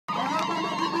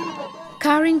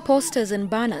Carrying posters and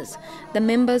banners, the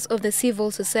members of the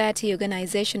Civil Society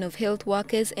Organization of Health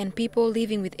Workers and People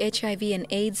Living with HIV and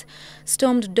AIDS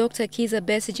stormed Dr. Kizza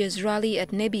Besigye's rally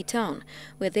at Nebbi town,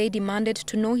 where they demanded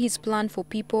to know his plan for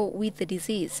people with the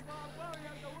disease.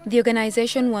 The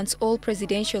organization wants all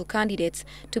presidential candidates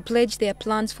to pledge their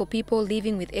plans for people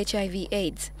living with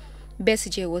HIV/AIDS.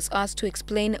 Besigye was asked to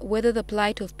explain whether the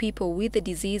plight of people with the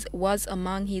disease was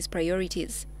among his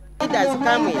priorities. Leaders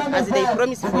come in as they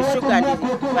promise for sugar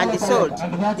and the salt.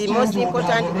 The most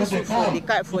important issue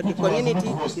for the community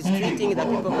is treating the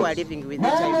people who are living with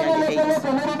HIV and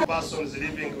AIDS. Persons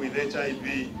living with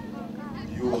HIV,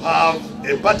 you have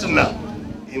a partner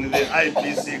in the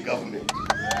IPC government.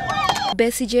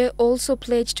 Besigye also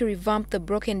pledged to revamp the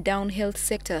broken-down health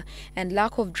sector and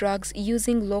lack of drugs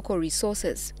using local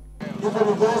resources.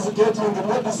 Even those getting the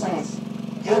medicines,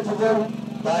 get them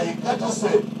by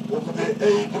courtesy of the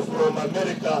aid from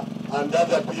America and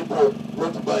other people,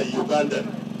 not by Ugandan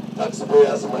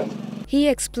taxpayers' money. He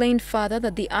explained further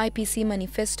that the IPC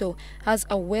manifesto has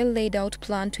a well-laid-out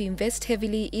plan to invest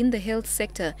heavily in the health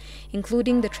sector,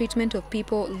 including the treatment of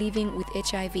people living with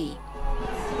HIV.